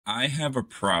I have a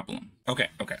problem. Okay.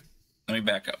 Let me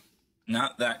back up.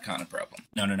 Not that kind of problem.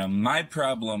 No. My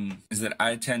problem is that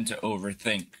I tend to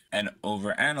overthink and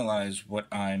overanalyze what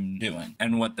I'm doing.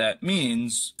 And what that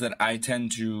means is that I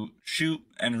tend to shoot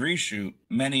and reshoot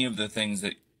many of the things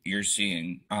that you're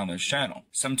seeing on this channel.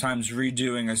 Sometimes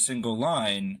redoing a single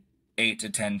line 8 to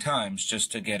 10 times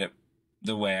just to get it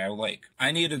the way I like.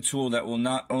 I need a tool that will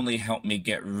not only help me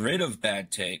get rid of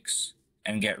bad takes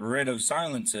and get rid of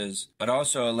silences, but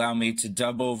also allow me to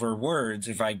dub over words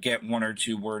if I get one or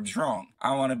two words wrong.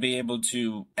 I want to be able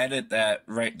to edit that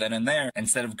right then and there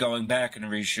instead of going back and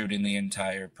reshooting the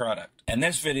entire product. In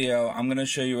this video, I'm going to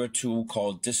show you a tool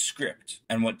called Descript.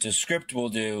 And what Descript will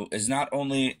do is not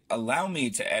only allow me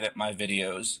to edit my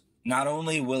videos, not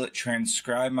only will it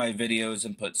transcribe my videos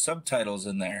and put subtitles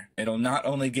in there, it'll not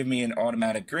only give me an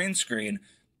automatic green screen,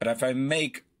 but if I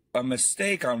make a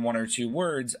mistake on one or two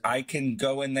words, I can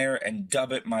go in there and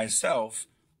dub it myself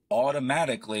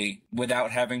automatically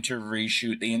without having to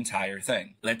reshoot the entire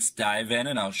thing. Let's dive in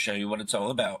and I'll show you what it's all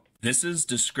about. This is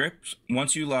Descript.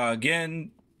 Once you log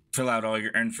in, fill out all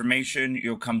your information,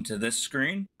 you'll come to this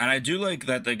screen. And I do like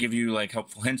that they give you like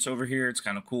helpful hints over here. It's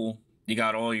kind of cool. You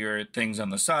got all your things on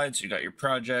the side, so you got your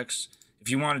projects. If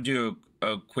you want to do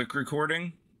a quick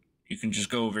recording, you can just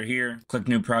go over here, click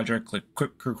new project, click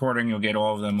quick recording, you'll get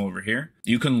all of them over here.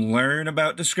 You can learn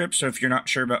about Descript, so if you're not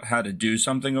sure about how to do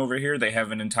something over here, they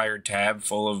have an entire tab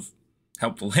full of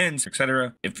helpful hints,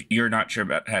 etc. If you're not sure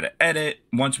about how to edit,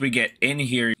 once we get in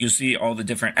here, you'll see all the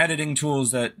different editing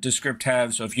tools that Descript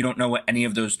have. So if you don't know what any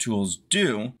of those tools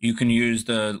do, you can use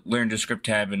the Learn Descript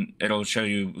tab and it'll show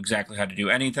you exactly how to do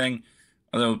anything.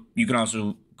 Although you can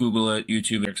also Google it,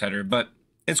 YouTube, etc. But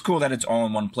it's cool that it's all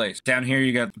in one place. Down here,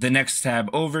 you got the next tab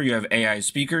over. You have AI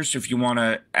speakers. So if you want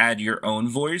to add your own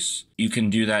voice, you can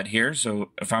do that here.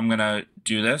 So if I'm going to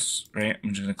do this, right,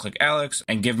 I'm just going to click Alex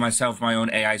and give myself my own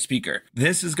AI speaker.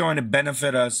 This is going to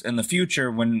benefit us in the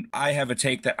future when I have a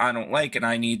take that I don't like and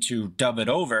I need to dub it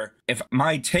over. If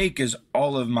my take is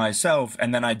all of myself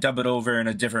and then I dub it over in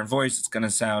a different voice, it's going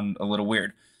to sound a little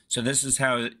weird. So this is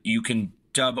how you can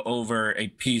dub over a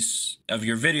piece of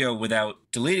your video without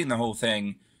deleting the whole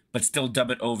thing, but still dub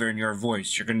it over in your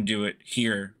voice. You're going to do it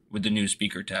here with the new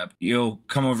speaker tab. You'll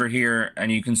come over here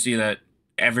and you can see that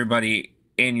everybody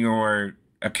in your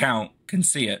account can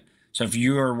see it. So if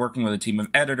you are working with a team of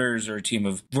editors or a team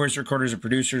of voice recorders or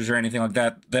producers or anything like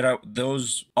that,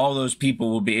 all those people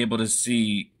will be able to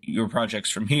see your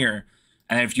projects from here.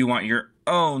 And if you want your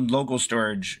own local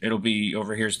storage, it'll be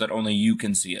over here so that only you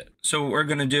can see it. So what we're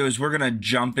going to do is we're going to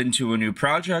jump into a new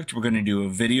project. We're going to do a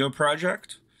video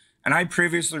project. And I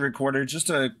previously recorded just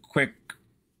a quick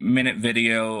minute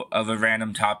video of a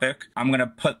random topic. I'm going to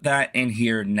put that in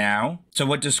here now. So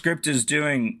what Descript is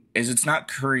doing is it's not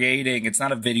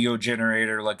a video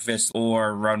generator like Vis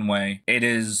or Runway. It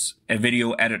is a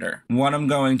video editor. What I'm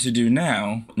going to do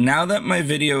now that my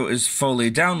video is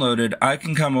fully downloaded, I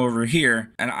can come over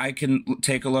here and I can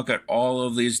take a look at all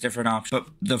of these different options.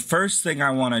 But the first thing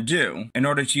I want to do in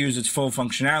order to use its full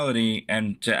functionality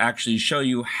and to actually show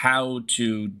you how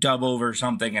to dub over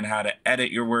something and how to edit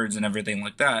your words and everything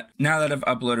like that, now that I've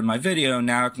uploaded my video,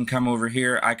 now I can come over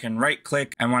here, I can right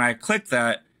click, and when I click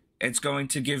that, it's going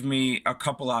to give me a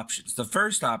couple options. The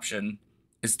first option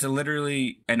is to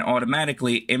literally and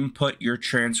automatically input your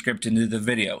transcript into the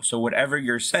video. So whatever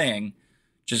you're saying,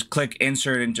 just click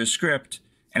insert into script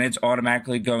and it's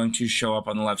automatically going to show up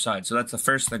on the left side. So that's the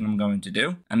first thing I'm going to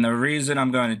do. And the reason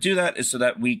I'm going to do that is so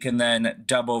that we can then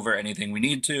dub over anything we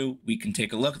need to. We can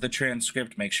take a look at the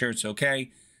transcript, make sure it's okay,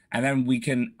 and then we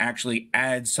can actually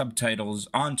add subtitles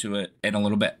onto it in a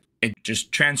little bit. It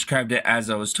just transcribed it as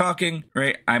I was talking,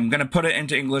 right? I'm going to put it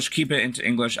into English, keep it into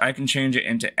English. I can change it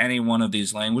into any one of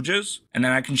these languages, and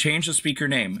then I can change the speaker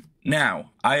name.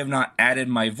 Now, I have not added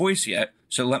my voice yet,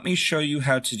 so let me show you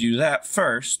how to do that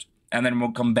first, and then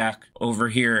we'll come back over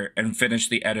here and finish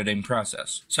the editing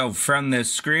process. So from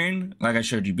this screen, like I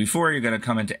showed you before, you're going to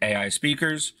come into AI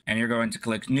speakers, and you're going to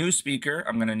click new speaker.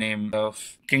 I'm going to name,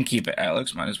 can keep it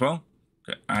Alex, might as well.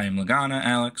 Iamlagana,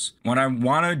 Alex. What I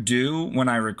want to do when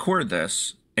I record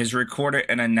this is record it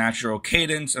in a natural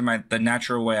cadence and the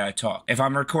natural way I talk. If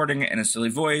I'm recording it in a silly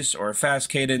voice or a fast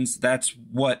cadence, that's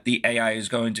what the AI is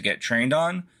going to get trained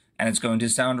on, and it's going to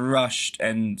sound rushed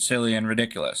and silly and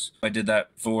ridiculous. I did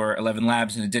that for 11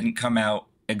 Labs and it didn't come out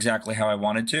exactly how I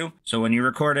wanted to. So when you're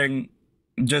recording,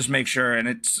 just make sure, and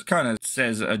it's kind of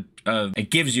says it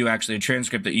gives you actually a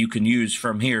transcript that you can use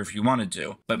from here if you wanted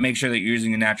to, but make sure that you're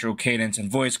using a natural cadence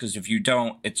and voice, because if you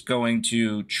don't, it's going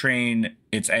to train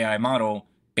its AI model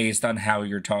based on how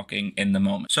you're talking in the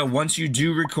moment. So once you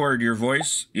do record your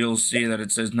voice, you'll see that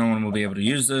it says no one will be able to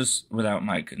use this without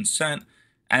my consent.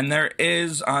 And there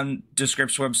is on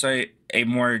Descript's website a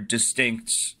more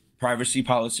distinct privacy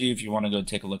policy if you want to go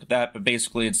take a look at that. But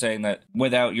basically it's saying that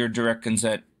without your direct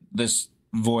consent, this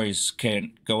voice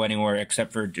can't go anywhere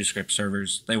except for Descript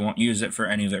servers. They won't use it for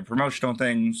any of their promotional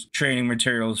things, training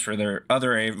materials for their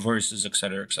other voices,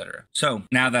 etc., etc. So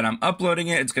now that I'm uploading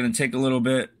it, it's going to take a little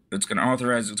bit. It's going to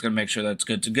authorize it. It's going to make sure that it's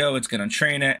good to go. It's going to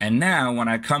train it. And now when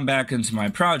I come back into my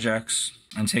projects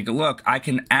and take a look, I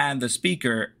can add the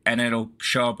speaker and it'll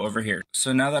show up over here.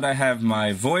 So now that I have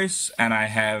my voice and I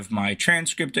have my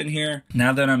transcript in here,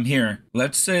 now that I'm here,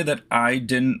 let's say that I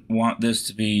didn't want this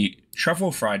to be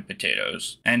truffle fried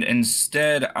potatoes, and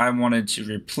instead I wanted to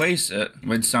replace it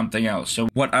with something else. So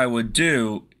what I would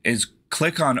do is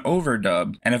click on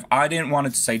overdub, and if I didn't want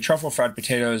it to say truffle fried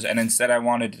potatoes and instead I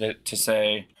wanted it to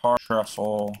say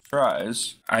truffle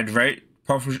fries, I'd write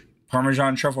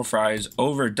Parmesan truffle fries,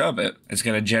 overdub it. It's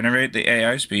going to generate the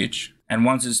AI speech. And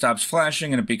once it stops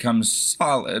flashing and it becomes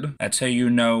solid, that's how you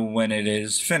know when it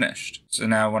is finished. So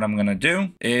now what I'm going to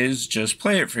do is just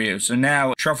play it for you. So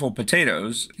now truffle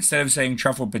potatoes, instead of saying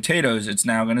truffle potatoes, it's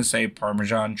now going to say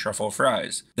Parmesan truffle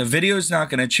fries. The video is not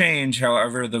going to change,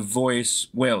 however, the voice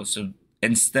will. So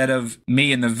instead of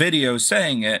me in the video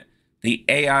saying it, the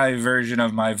AI version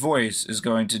of my voice is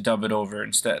going to dub it over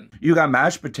instead. You got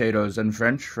mashed potatoes and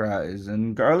French fries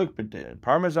and garlic potato,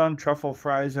 Parmesan truffle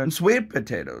fries and sweet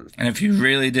potatoes. And if you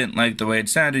really didn't like the way it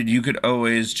sounded, you could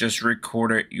always just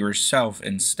record it yourself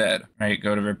instead, right?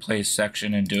 Go to replace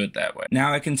section and do it that way.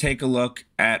 Now I can take a look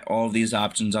at all these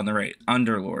options on the right.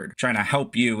 Underlord, trying to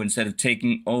help you instead of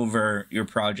taking over your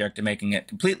project and making it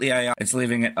completely AI, it's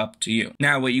leaving it up to you.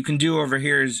 Now what you can do over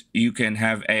here is you can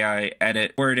have AI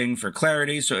edit wording for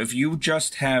clarity. So if you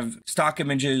just have stock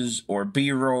images or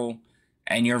B-roll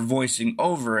and you're voicing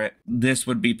over it, this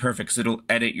would be perfect because it'll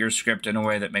edit your script in a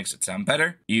way that makes it sound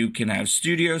better. You can have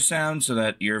studio sound so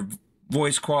that your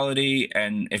voice quality,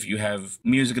 and if you have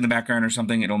music in the background or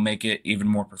something, it'll make it even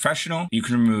more professional. You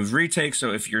can remove retakes,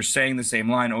 so if you're saying the same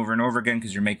line over and over again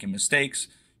because you're making mistakes,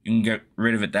 you can get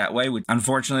rid of it that way.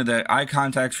 Unfortunately, the eye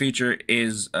contact feature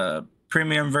is a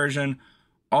premium version.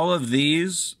 All of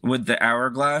these with the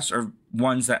hourglass are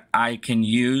ones that I can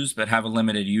use but have a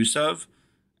limited use of,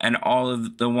 and all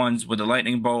of the ones with the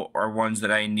lightning bolt are ones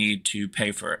that I need to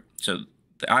pay for it. So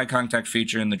the eye contact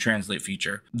feature and the translate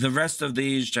feature. The rest of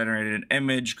these, generated an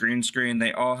image, green screen,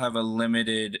 they all have a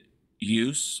limited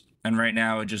use. And right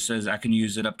now it just says I can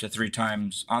use it up to 3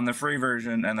 times on the free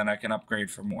version, and then I can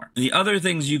upgrade for more. The other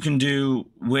things you can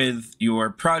do with your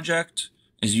project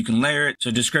is you can layer it. So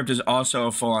Descript is also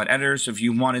a full-on editor. So if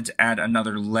you wanted to add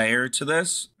another layer to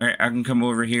this, right, I can come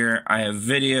over here. I have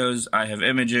videos, I have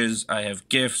images, I have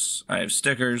GIFs, I have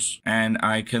stickers, and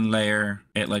I can layer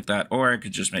it like that. Or I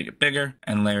could just make it bigger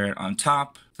and layer it on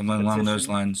top, something along those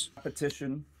lines.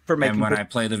 Petition. And when I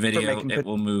play the video, it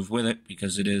will move with it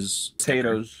because it is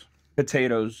potatoes.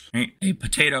 Potatoes. Right? A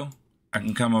potato. I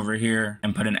can come over here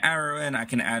and put an arrow in. I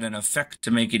can add an effect to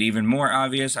make it even more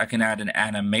obvious. I can add an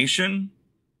animation.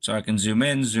 So I can zoom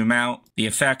in, zoom out. The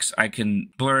effects, I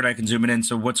can blur it, I can zoom it in.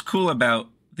 So what's cool about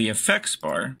the effects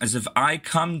bar is if I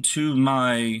come to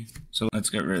my, so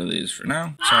let's get rid of these for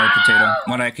now. Sorry, potato.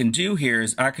 What I can do here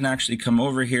is I can actually come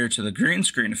over here to the green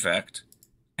screen effect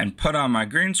and put on my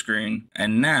green screen,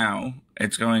 and now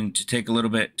it's going to take a little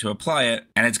bit to apply it,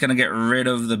 and it's going to get rid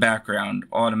of the background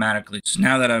automatically. So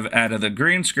now that I've added the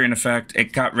green screen effect,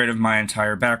 it got rid of my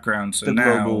entire background. So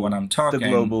now when I'm talking,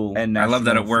 I love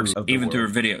that it works even through a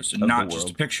video, so not just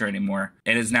a picture anymore.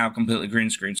 It is now completely green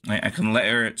screen. I can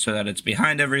layer it so that it's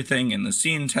behind everything in the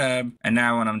scene tab, and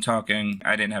now when I'm talking,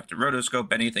 I didn't have to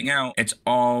rotoscope anything out. It's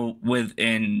all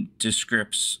within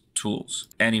Descript's tools.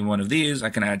 Any one of these, I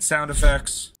can add sound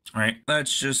effects. All right,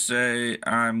 let's just say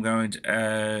I'm going to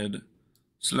add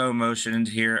slow motion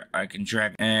into here. I can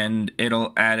drag and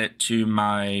it'll add it to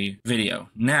my video.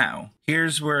 Now,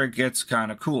 here's where it gets kind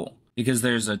of cool because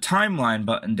there's a timeline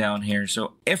button down here.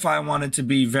 So if I wanted to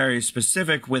be very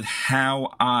specific with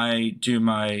how I do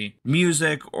my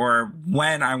music or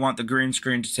when I want the green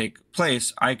screen to take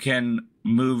place, I can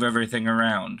move everything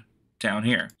around down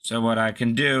here. So what I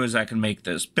can do is I can make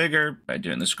this bigger by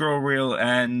doing the scroll wheel,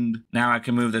 and now I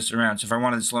can move this around. So if I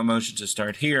wanted slow motion to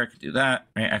start here, I can do that.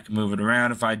 Right? I can move it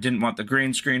around. If I didn't want the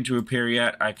green screen to appear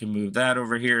yet, I can move that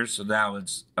over here. So now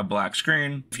it's a black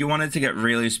screen. If you wanted to get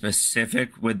really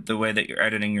specific with the way that you're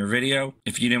editing your video,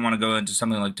 if you didn't want to go into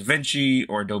something like DaVinci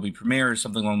or Adobe Premiere or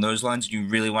something along those lines, you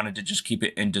really wanted to just keep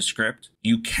it in Descript,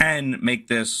 you can make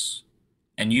this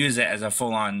and use it as a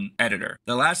full-on editor.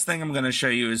 The last thing I'm going to show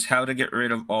you is how to get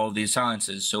rid of all these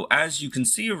silences. So as you can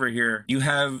see over here, you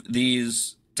have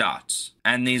these dots,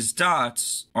 and these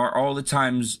dots are all the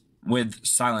times with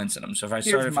silence in them. So if I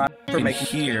start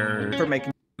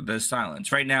making the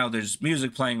silence. Right now there's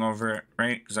music playing over it,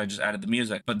 right? Because I just added the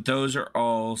music. But those are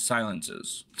all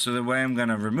silences. So the way I'm going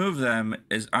to remove them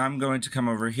is I'm going to come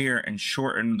over here and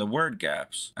shorten the word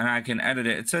gaps. And I can edit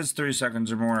it. It says 3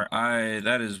 seconds or more.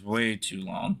 That is way too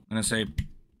long. I'm going to say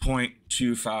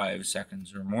 0.25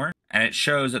 seconds or more. And it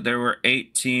shows that there were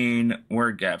 18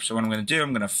 word gaps. So what I'm going to do,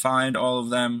 I'm going to find all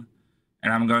of them,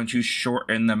 and I'm going to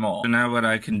shorten them all. So now what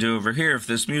I can do over here, if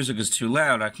this music is too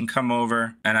loud, I can come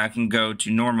over and I can go to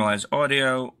normalize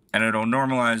audio, and it'll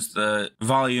normalize the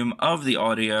volume of the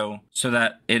audio so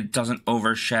that it doesn't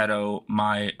overshadow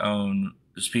my own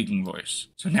speaking voice.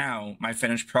 So now my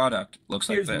finished product looks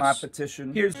like this. Here's my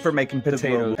petition. Here's for making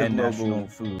potatoes and national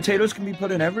food. Potatoes can be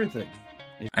put in everything.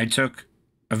 I took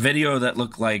a video that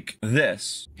looked like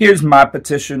this. Here's my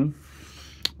petition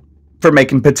for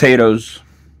making potatoes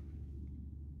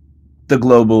the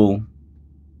global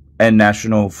and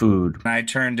national food. I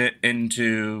turned it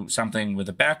into something with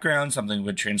a background, something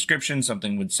with transcription,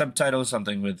 something with subtitles,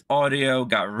 something with audio,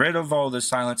 got rid of all the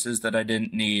silences that I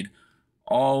didn't need,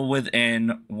 all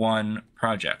within one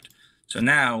project. So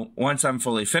now, once I'm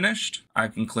fully finished, I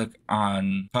can click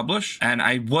on publish, and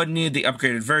I would need the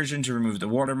upgraded version to remove the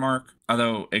watermark,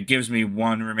 although it gives me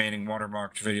one remaining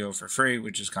watermarked video for free,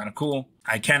 which is kind of cool.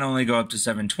 I can only go up to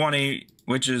 720,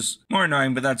 which is more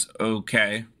annoying, but that's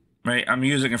okay, right? I'm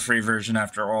using a free version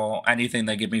after all. Anything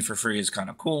they give me for free is kind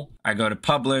of cool. I go to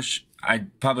publish, I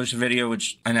publish a video,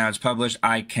 which now it's published.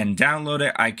 I can download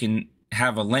it, I can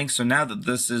have a link. So now that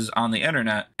this is on the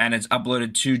internet and it's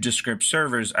uploaded to Descript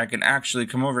servers, I can actually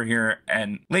come over here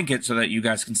and link it so that you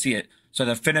guys can see it. So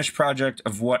the finished project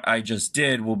of what I just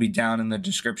did will be down in the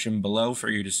description below for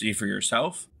you to see for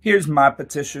yourself. Here's my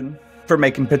petition for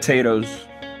making potatoes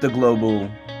the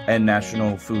global and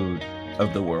national food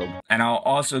of the world. And I'll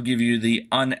also give you the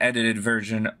unedited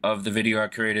version of the video I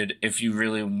created if you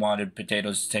really wanted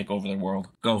potatoes to take over the world.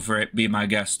 Go for it, be my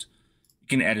guest. You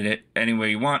can edit it any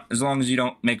way you want, as long as you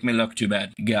don't make me look too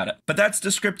bad. You got it. But that's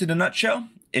Descript in a nutshell.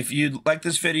 If you like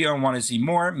this video and want to see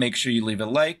more, make sure you leave a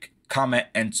like, comment,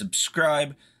 and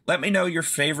subscribe. Let me know your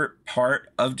favorite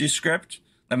part of Descript.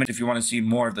 Let me know if you want to see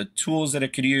more of the tools that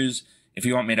it could use, if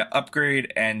you want me to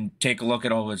upgrade and take a look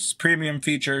at all its premium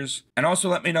features. And also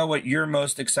let me know what you're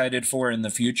most excited for in the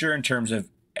future in terms of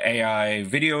AI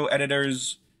video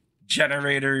editors,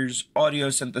 generators, audio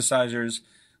synthesizers.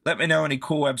 Let me know any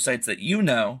cool websites that you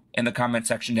know in the comment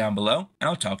section down below, and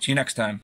I'll talk to you next time.